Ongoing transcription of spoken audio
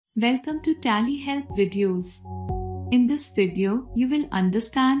Welcome to TallyHelp videos. In this video, you will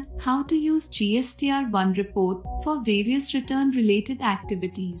understand how to use GSTR-1 report for various return-related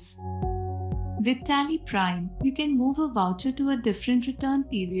activities. With TallyPrime, you can move a voucher to a different return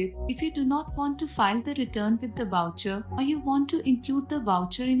period if you do not want to file the return with the voucher or you want to include the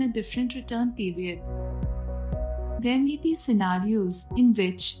voucher in a different return period. There may be scenarios in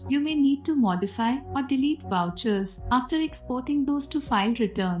which you may need to modify or delete vouchers after exporting those to file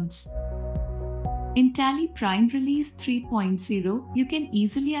returns. In TallyPrime Release 3.0, you can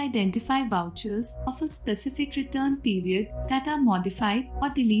easily identify vouchers of a specific return period that are modified or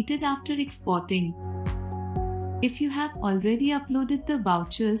deleted after exporting. If you have already uploaded the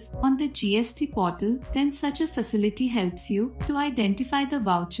vouchers on the GST portal, then such a facility helps you to identify the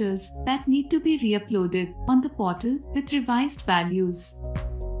vouchers that need to be re-uploaded on the portal with revised values.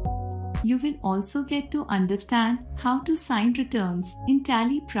 You will also get to understand how to sign returns in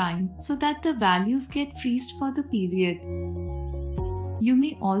TallyPrime so that the values get freezed for the period. You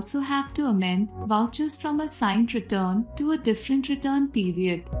may also have to amend vouchers from a signed return to a different return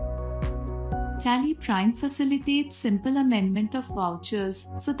period. TallyPrime facilitates simple amendment of vouchers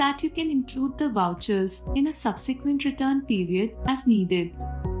so that you can include the vouchers in a subsequent return period as needed.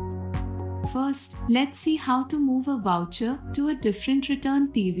 First, let's see how to move a voucher to a different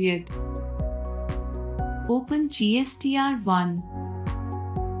return period. Open GSTR-1.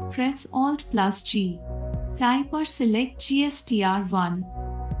 Press Alt+G. Type or select GSTR-1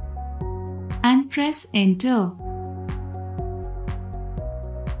 and press Enter.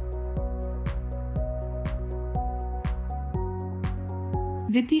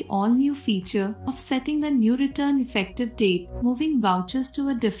 With the all-new feature of setting a new return effective date, moving vouchers to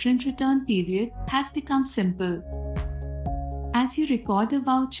a different return period has become simple. As you record a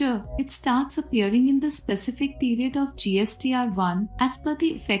voucher, it starts appearing in the specific period of GSTR-1 as per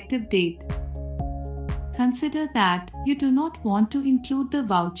the effective date. Consider that you do not want to include the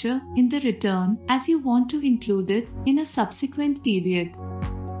voucher in the return as you want to include it in a subsequent period.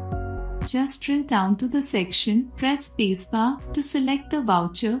 Just drill down to the section, press spacebar to select the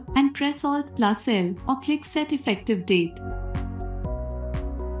voucher and press Alt+L or click Set Effective Date.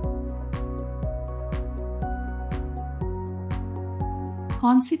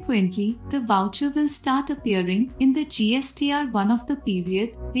 Consequently, the voucher will start appearing in the GSTR-1 of the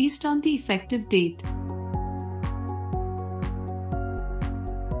period based on the effective date.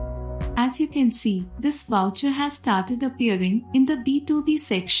 As you can see, this voucher has started appearing in the B2B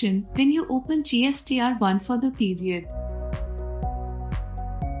section when you open GSTR-1 for the period.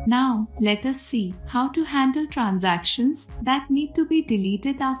 Now, let us see how to handle transactions that need to be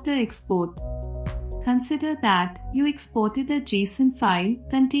deleted after export. Consider that you exported a JSON file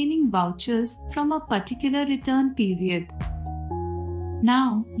containing vouchers from a particular return period.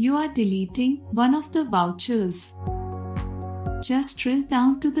 Now, you are deleting one of the vouchers. Just drill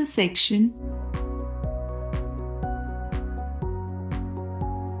down to the section,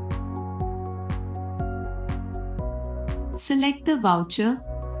 select the voucher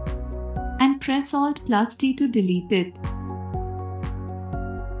and press Alt+T to delete it.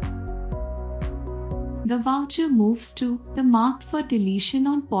 The voucher moves to the Marked for Deletion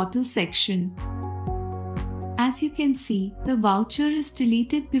on Portal section. As you can see, the voucher is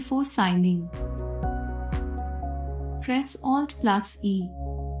deleted before signing. Press Alt+E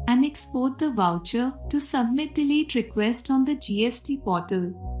and export the voucher to Submit Delete Request on the GST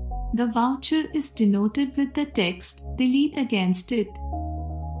portal. The voucher is denoted with the text Delete against it.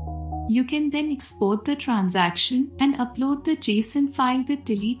 You can then export the transaction and upload the JSON file with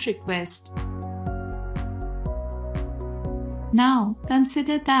delete request. Now,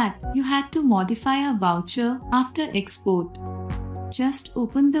 consider that you had to modify a voucher after export. Just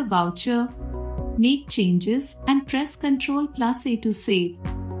open the voucher, make changes and press Ctrl+A to save.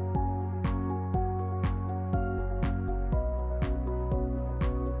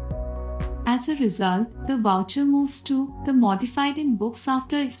 As a result, the voucher moves to the Modified in Books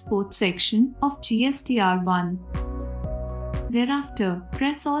After Export section of GSTR-1. Thereafter,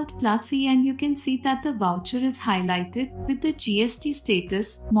 press Alt+E and you can see that the voucher is highlighted with the GST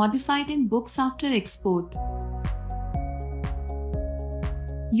status Modified in Books After Export.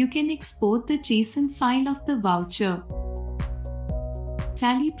 You can export the JSON file of the voucher.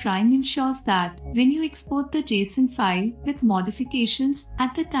 TallyPrime ensures that when you export the JSON file with modifications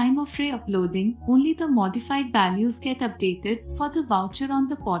at the time of re-uploading, only the modified values get updated for the voucher on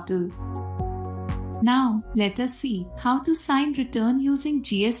the portal. Now, let us see how to sign return using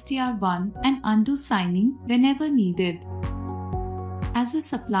GSTR-1 and undo signing whenever needed. As a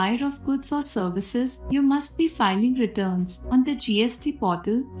supplier of goods or services, you must be filing returns on the GST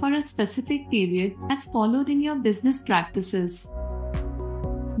portal for a specific period as followed in your business practices.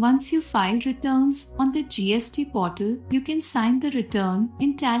 Once you file returns on the GST portal, you can sign the return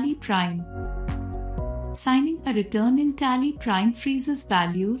in TallyPrime. Signing a return in TallyPrime freezes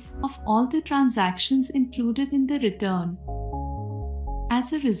values of all the transactions included in the return.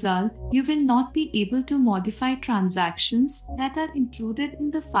 As a result, you will not be able to modify transactions that are included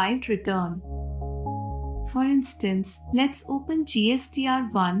in the filed return. For instance, let's open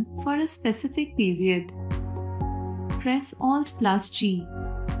GSTR-1 for a specific period. Press Alt+G.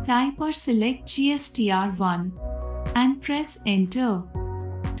 Type or select GSTR-1 and press Enter.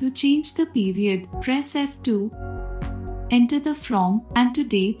 To change the period, press F2. Enter the from and to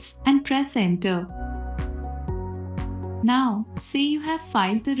dates and press Enter. Now, say you have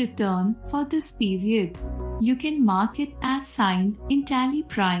filed the return for this period. You can mark it as signed in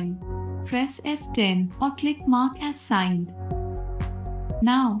TallyPrime. Press F10 or click Mark as signed.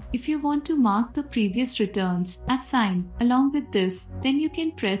 Now, if you want to mark the previous returns as signed along with this, then you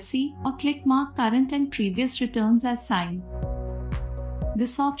can press C or click Mark current and previous returns as signed.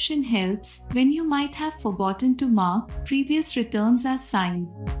 This option helps when you might have forgotten to mark previous returns as signed.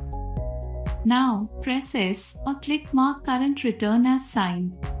 Now, press S or click Mark current return as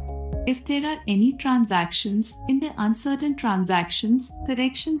signed. If there are any transactions in the uncertain transactions,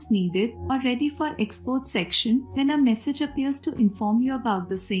 corrections needed, or ready for export section, then a message appears to inform you about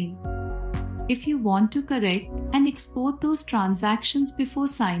the same. If you want to correct and export those transactions before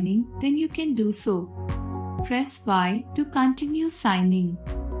signing, then you can do so. Press Y to continue signing.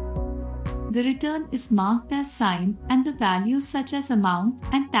 The return is marked as signed and the values such as amount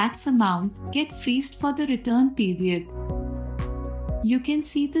and tax amount get freezed for the return period. You can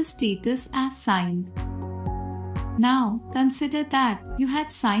see the status as signed. Now, consider that you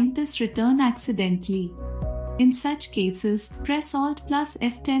had signed this return accidentally. In such cases, press Alt plus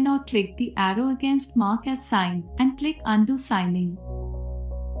F10 or click the arrow against mark as signed and click Undo Signing.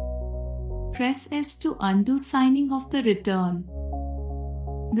 Press S to undo signing of the return.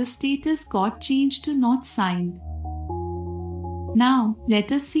 The status got changed to not signed. Now,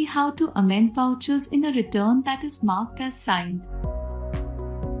 let us see how to amend vouchers in a return that is marked as signed.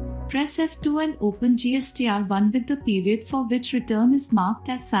 Press F2 and open GSTR-1 with the period for which return is marked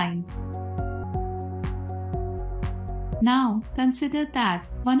as signed. Now, consider that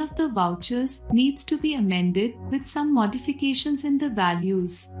one of the vouchers needs to be amended with some modifications in the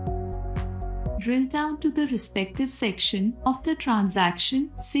values. Drill down to the respective section of the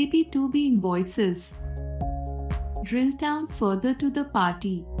transaction, say B2B invoices. Drill down further to the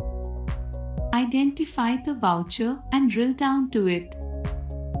party. Identify the voucher and drill down to it.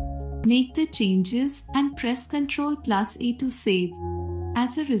 Make the changes and press Ctrl+A to save.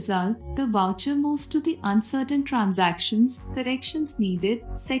 As a result, the voucher moves to the Uncertain Transactions, Corrections Needed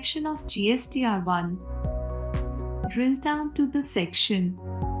section of GSTR-1. Drill down to the section.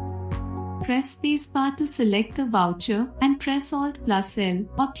 Press spacebar to select the voucher and press Alt+L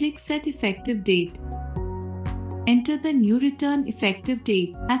or click Set Effective Date. Enter the new return effective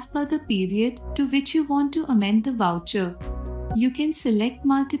date as per the period to which you want to amend the voucher. You can select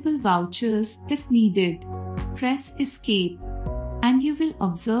multiple vouchers if needed. Press Escape. And you will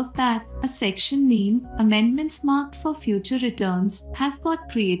observe that a section named Amendments Marked for Future Returns has got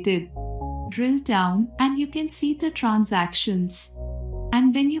created. Drill down and you can see the transactions.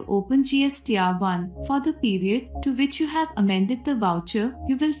 And when you open GSTR-1 for the period to which you have amended the voucher,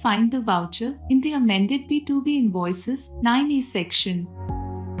 you will find the voucher in the Amended B2B Invoices 9A section.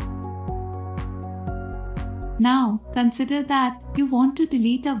 Now, consider that you want to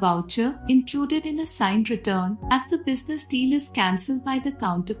delete a voucher included in a signed return as the business deal is cancelled by the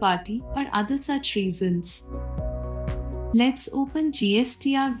counterparty or other such reasons. Let's open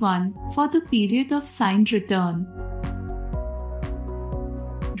GSTR-1 for the period of signed return.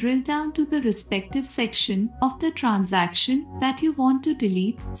 Drill down to the respective section of the transaction that you want to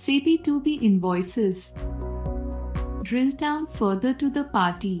delete, say B2B invoices. Drill down further to the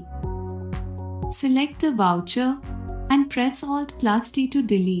party. Select the voucher and press Alt+T to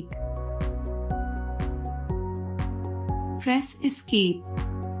delete. Press Escape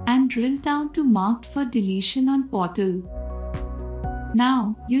and drill down to Marked for Deletion on Portal.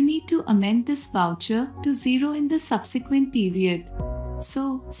 Now, you need to amend this voucher to 0 in the subsequent period.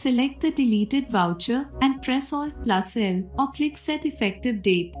 So, select the deleted voucher and press Alt+L or click Set Effective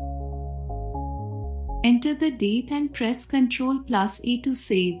Date. Enter the date and press Ctrl+A to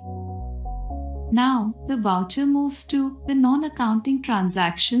save. Now, the voucher moves to the non-accounting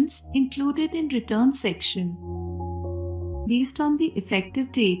transactions included in return section. based on the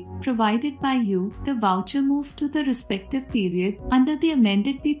effective date provided by you, the voucher moves to the respective period under the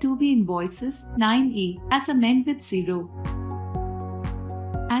amended B2B invoices 9A as amend with 0.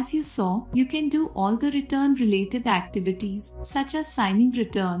 As you saw, you can do all the return-related activities such as signing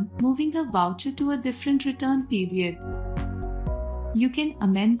return, moving a voucher to a different return period. You can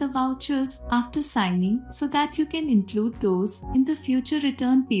amend the vouchers after signing so that you can include those in the future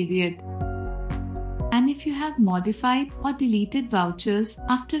return period. And if you have modified or deleted vouchers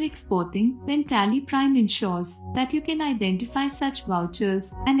after exporting, then TallyPrime ensures that you can identify such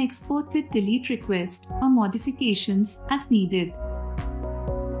vouchers and export with delete request or modifications as needed.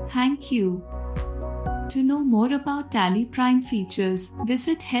 Thank you. To know more about TallyPrime features,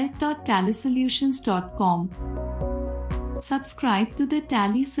 visit help.tallysolutions.com. Subscribe to the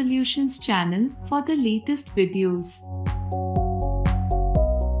Tally Solutions channel for the latest videos.